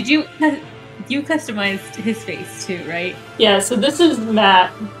Matt. Wait, you customized his face too, right? Yeah, so this is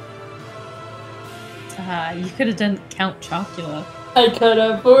Matt. You could have done Count Chocula. I could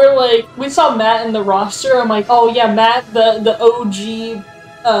have. We saw Matt in the roster. I'm like, oh yeah, Matt, the OG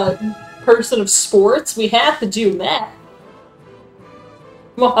person of sports. We have to do Matt.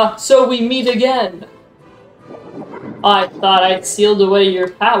 So we meet again. I thought I'd sealed away your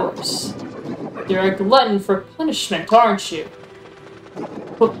powers. You're a glutton for punishment, aren't you?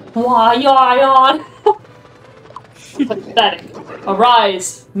 Why, yawn? Pathetic.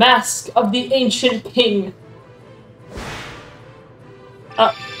 Arise, mask of the ancient king.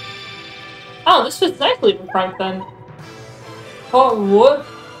 Oh, this fits nicely in front then. Oh, what?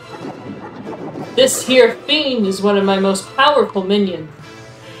 This here fiend is one of my most powerful minions.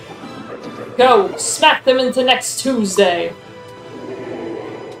 Go, smack them into next Tuesday.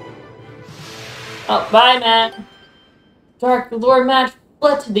 Oh, bye, Matt. Dark Lord Matt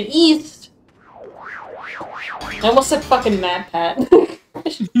fled to the east. I almost said fucking Mad Pat.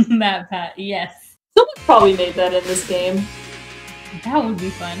 Mad Pat, yes. Someone probably made that in this game. That would be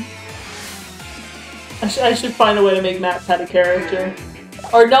fun. I should find a way to make Matt Pat a character.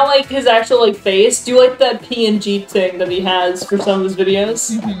 Or not like his actual like face, do like that PNG thing that he has for some of his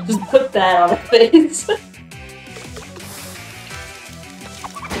videos. Just put that on a face.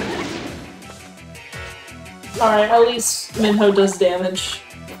 Alright, at least Minho does damage.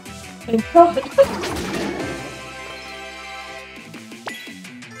 Thank God.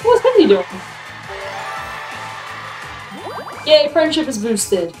 What's Henry doing? Yay, friendship is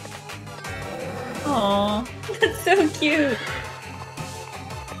boosted. Aww, that's so cute.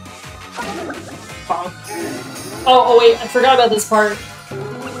 Oh, wait, I forgot about this part.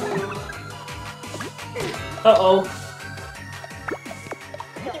 Uh-oh.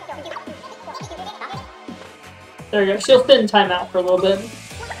 There we go. She'll spin timeout for a little bit.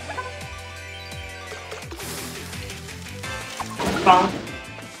 Bonk.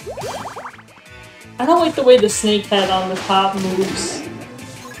 I don't like the way the snake head on the top moves.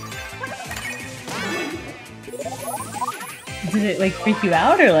 Did it like freak you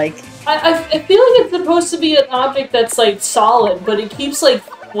out or like? I feel like it's supposed to be an object that's like solid, but it keeps like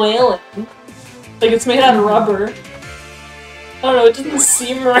flailing. Like it's made out of rubber. I don't know, it doesn't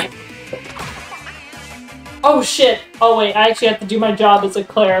seem right. Oh shit! Oh wait, I actually have to do my job as a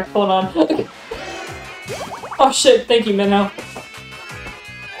cleric. Hold on. Oh shit, thank you, Minho.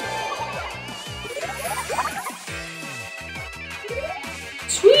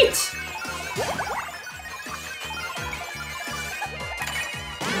 Sweet!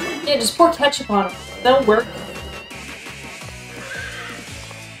 Yeah, just pour ketchup on it. That'll work.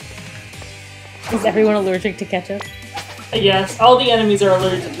 Is everyone allergic to ketchup? Yes, all the enemies are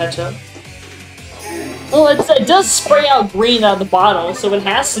allergic to ketchup. Well, it does spray out green out of the bottle, so it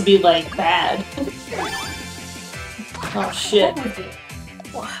has to be, like, bad. Oh, shit. What was it?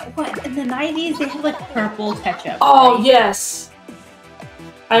 What? In the 90s, they had, like, purple ketchup. Oh, right? yes!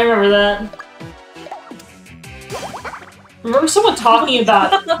 I remember that. Remember someone talking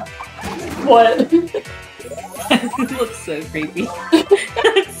about... What? It looks so creepy.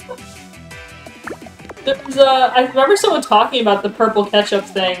 I remember someone talking about the purple ketchup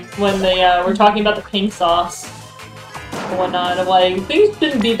thing when they were talking about the pink sauce and whatnot. Of like, things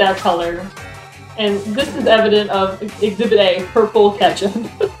shouldn't be that color. And this is evident of Exhibit A, purple ketchup.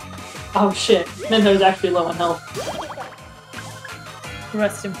 Oh shit, Minho's actually low on health.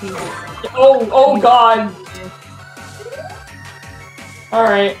 Rest in peace. Oh god!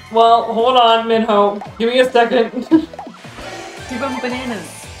 Alright, well, hold on, Minho. Give me a second. Give them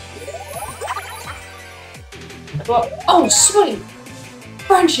bananas. Well, oh, sweet!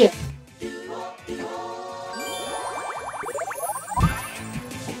 Friendship!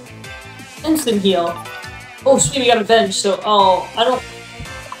 Instant heal. Oh, sweet, we got avenged, so, oh, I don't...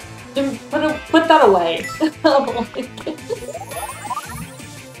 Put that away.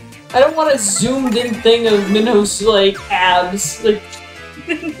 I don't want a zoomed-in thing of Minho's, like, abs. Like...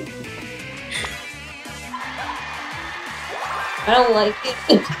 I don't like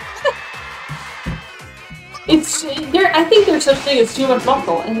it. It's there. I think there's such thing as too much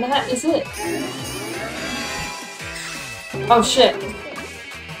muscle, and that is it. Oh shit!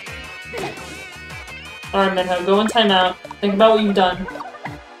 All right, Minho, go in timeout. Think about what you've done.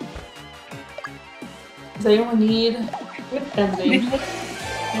 Does anyone need Kenzie?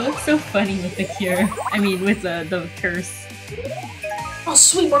 It looks so funny with the cure. I mean, with the curse. Oh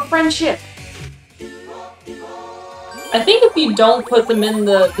sweet, more friendship. I think if you don't put them in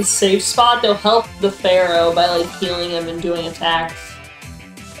the safe spot, they'll help the Pharaoh by, like, healing him and doing attacks.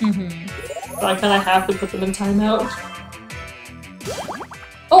 Mm-hmm. So I kinda have to put them in timeout.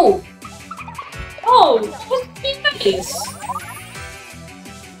 Oh! Oh! That's nice!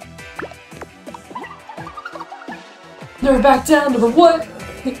 Never back down, never what?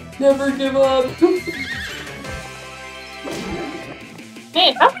 Never give up.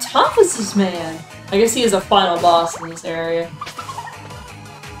 Man, how tough is this man? I guess he is a final boss in this area.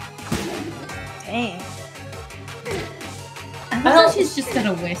 Dang. I thought she's just got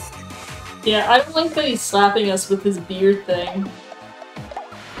a whisk. Yeah, I don't like that he's slapping us with his beard thing.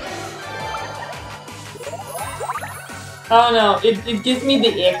 I don't know, it gives me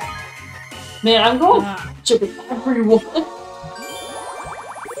the ick. Man, I'm going to with everyone.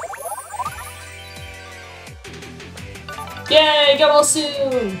 Yay, get well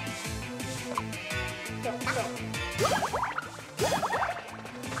soon!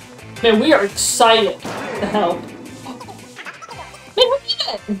 Man, we are excited to help. Man, what did you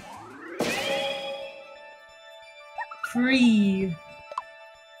get? Free.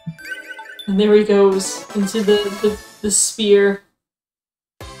 And there he goes into the spear.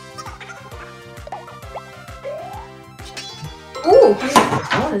 Ooh!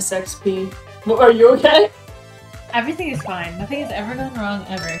 Bonus XP. Are you okay? Everything is fine. Nothing has ever gone wrong,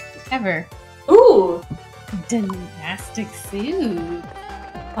 ever. Ever. Ooh! Gymnastic suit.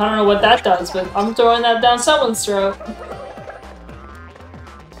 I don't know what that does, but I'm throwing that down someone's throat.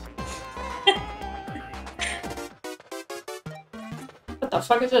 What the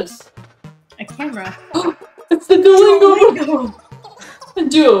fuck is this? A camera. It's the Duolingo!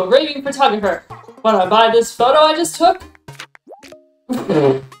 Duo, raving photographer. Wanna buy this photo I just took?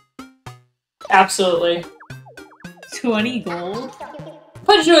 Absolutely. 20 gold?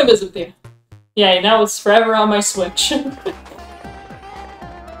 Put you in Miitopia. Yeah, now it's forever on my Switch.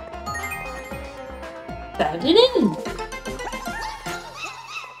 Found it in.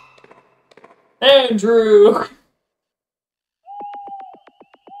 Andrew!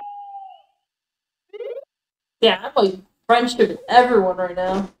 Yeah, I'm like friendship with everyone right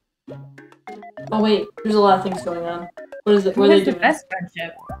now. Oh wait, there's a lot of things going on. What is it? What are they doing? The best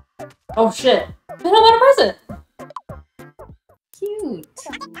friendship? Oh shit! I don't want a present! Cute.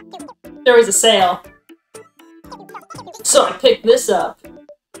 There was a sale. So I picked this up.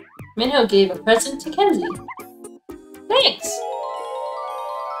 Minho gave a present to Kenzie. Thanks!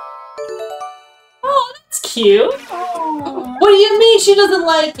 Oh, that's cute! Aww. What do you mean she doesn't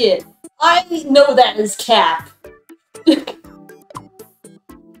like it? I know that is cap.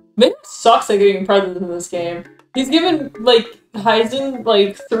 Minho sucks at getting presents in this game. He's given, like, Heisen,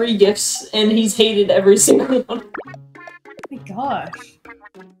 like, 3 gifts, and he's hated every single one. Oh my gosh.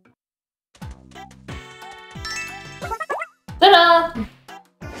 Ta-da!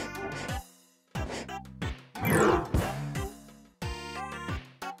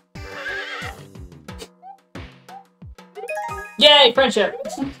 Yay, friendship!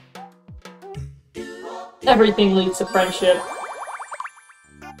 Everything leads to friendship.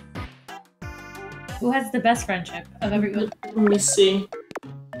 Who has the best friendship of everyone? Let me see.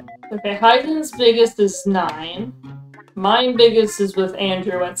 Okay, Heisen's biggest is 9. Mine biggest is with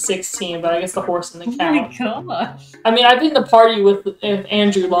Andrew at 16, but I guess the horse in the count. Oh my gosh. I mean, I've been in the party with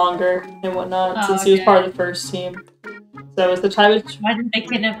Andrew longer and whatnot, since he was part of the first team. So it was the time of... Why didn't they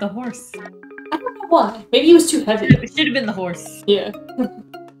kidnap the horse? I don't know why. Maybe he was too heavy. It should have been the horse. Yeah.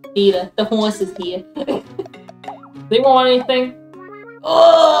 Ida, the horse is here. They want anything?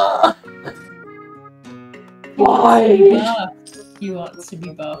 Oh! Why? He wants to be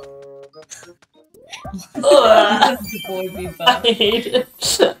buff. Ugh. The boy be I buff. hate it.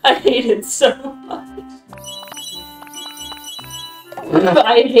 I hate it so much.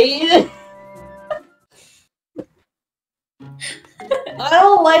 I hate it. I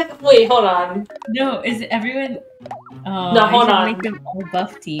don't like. Wait, hold on. No, is everyone? Oh, No, hold on. Make them all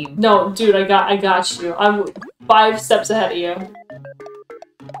buff team. No, dude, I got you. I'm 5 steps ahead of you.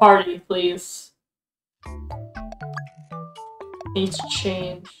 Party, please. Needs to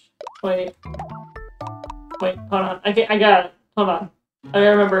change. Wait, hold on. I got it. Hold on. I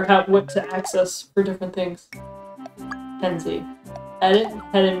gotta remember what to access for different things. Kenzie. Edit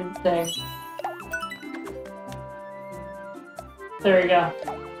heading thing. There we go.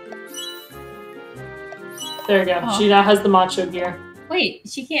 There we go. Oh. She now has the macho gear. Wait,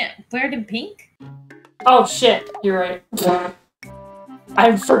 she can't wear it in pink? Oh shit, you're right.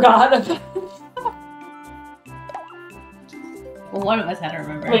 I forgot about it. Well, one of us had to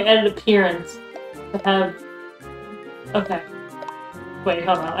remember. Wait, edit appearance. To have... Okay. Wait,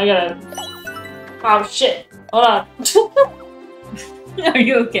 hold on. I gotta... Oh shit! Hold on. Are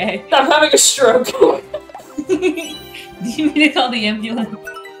you okay? I'm having a stroke. Do you need to call the ambulance?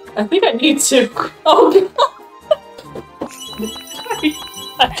 I think I need to. Oh god.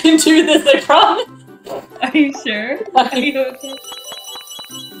 I can do this, I promise. Are you sure? Are you okay?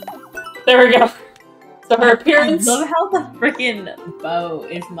 There we go. So her appearance... I love how the freaking bow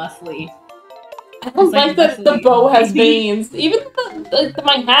is muscly. I don't like that the muscly bow has baby. veins. Even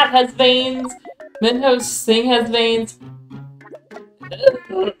my hat has veins. Minho's thing has veins.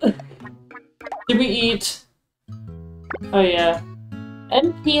 Did we eat? Oh yeah.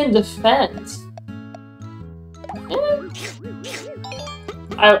 MP and defense.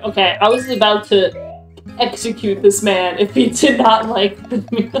 Okay, I was about to execute this man if he did not like the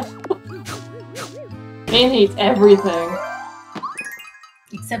meal. Man hates everything.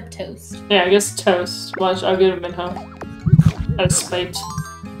 Except toast. Yeah, I guess toast. Watch, I'll give him Minho. Out of spite.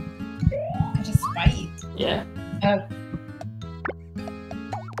 Just spite. Yeah. Oh.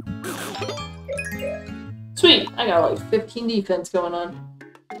 Sweet! I got like 15 defense going on.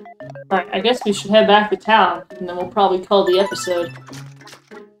 Alright, I guess we should head back to town, and then we'll probably call the episode.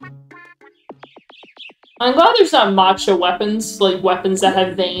 I'm glad there's not macho weapons, like weapons that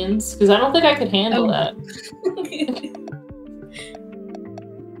have veins, because I don't think I could handle that.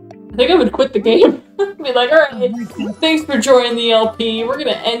 I think I would quit the game. Be like, alright, thanks for joining the LP, we're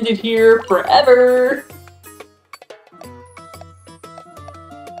gonna end it here forever.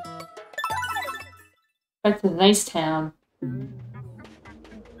 Back to the nice town.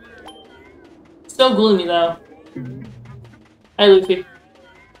 Still gloomy though. Hi, Luffy.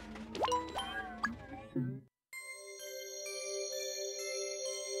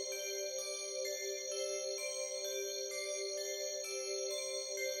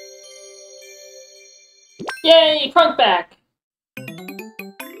 Yay, Crunk back!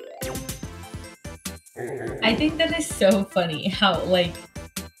 I think that is so funny how, like,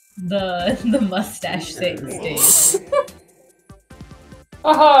 the mustache thing stays.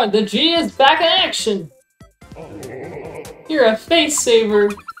 Haha, the G is back in action! You're a face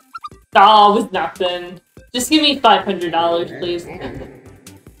saver. Aw, with nothing. Just give me $500, please.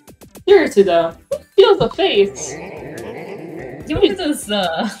 Seriously though, who steals a face? You remember those,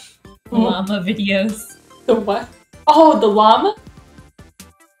 llama videos? The what? Oh, the llama?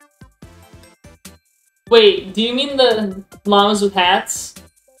 Wait, do you mean the llamas with hats?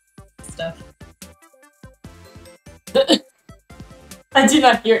 Stuff. I did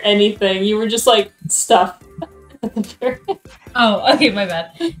not hear anything. You were just like, stuff. Oh, okay, my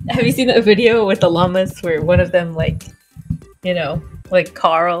bad. Have you seen that video with the llamas where one of them, like, you know, like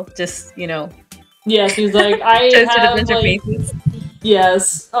Carl, just, you know... Yes, he's like, I have, a bunch of faces.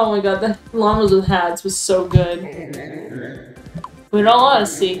 Yes. Oh my god, the llamas with hats was so good. But in all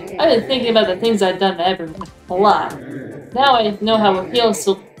honesty, I've been thinking about the things I've done to everyone. A lot. Now I know how it feels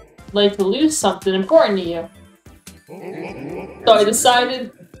to like to lose something important to you. So I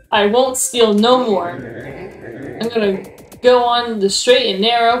decided I won't steal no more. I'm gonna go on the straight and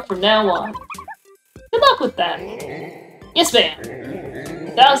narrow from now on. Good luck with that. Yes, ma'am.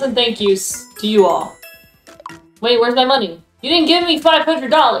 1,000 thank yous to you all. Wait, where's my money? You didn't give me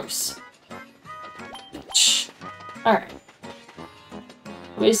 $500! Shh. Alright.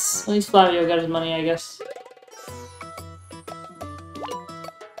 At least Flavio got his money, I guess.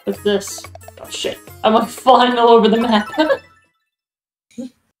 What's this? Oh shit. I'm like flying all over the map.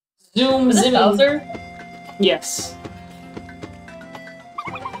 Zoom, zoom. Bowser? Yes.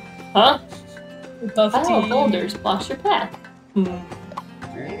 Huh? Buffy. Oh, boulders block your path.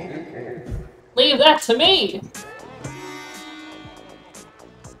 Leave that to me!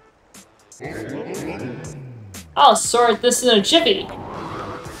 I'll sort this in a jiffy.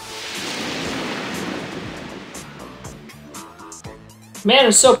 Man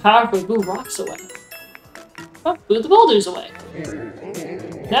is so powerful, he blew rocks away. Oh, blew the boulders away.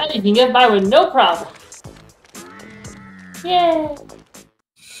 Now you can get by with no problem. Yay!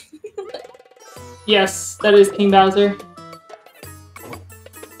 Yes, that is King Bowser.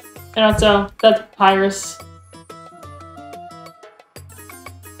 And also, that's Pyrus.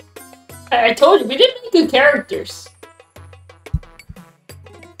 I told you, we did make good characters.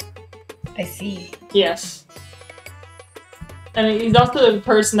 I see. Yes. And he's also the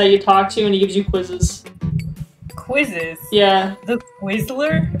person that you talk to and he gives you quizzes. Quizzes? Yeah. The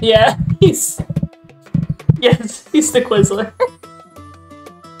Quizzler? Yeah, he's... Yes, he's the Quizzler.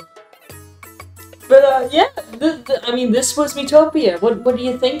 But, yeah, I mean, this was Miitopia. What do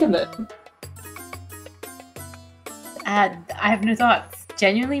you think of it? I have no thoughts.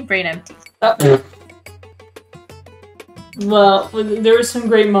 Genuinely brain empty. Well, there were some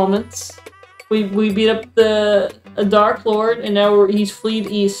great moments. We beat up a Dark Lord, and now he's fleed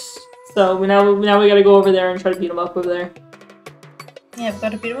east. So now we gotta go over there and try to beat him up over there. Yeah, we've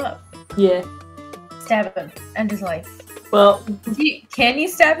got to beat him up. Yeah. Stab him. End his life. Well... Can you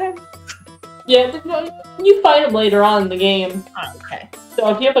stab him? Yeah, you fight him later on in the game. Oh, okay. So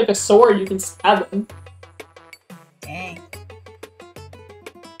if you have like a sword, you can stab him. Dang.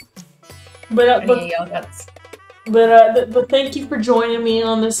 But thank you for joining me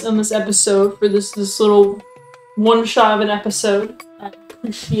on this episode for this little one shot of an episode. I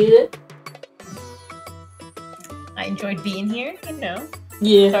appreciate it. I enjoyed being here. You know.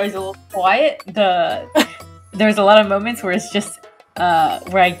 Yeah. I was a little quiet. There's a lot of moments where it's just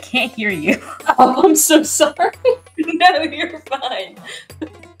where I can't hear you. Oh, I'm so sorry. No, you're fine.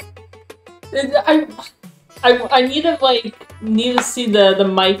 I need to see the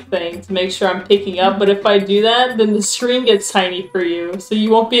mic thing to make sure I'm picking up, but if I do that, then the screen gets tiny for you, so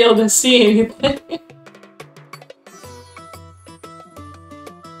you won't be able to see anything.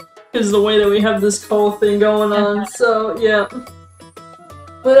 Because the way that we have this whole thing going on, so yeah.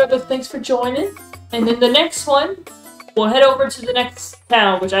 But thanks for joining, and then the next one, we'll head over to the next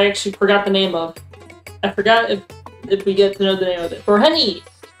town, which I actually forgot the name of. I forgot if we get to know the name of it. For Honey!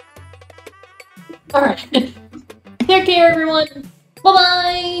 Alright. Take care, everyone!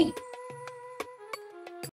 Bye-bye!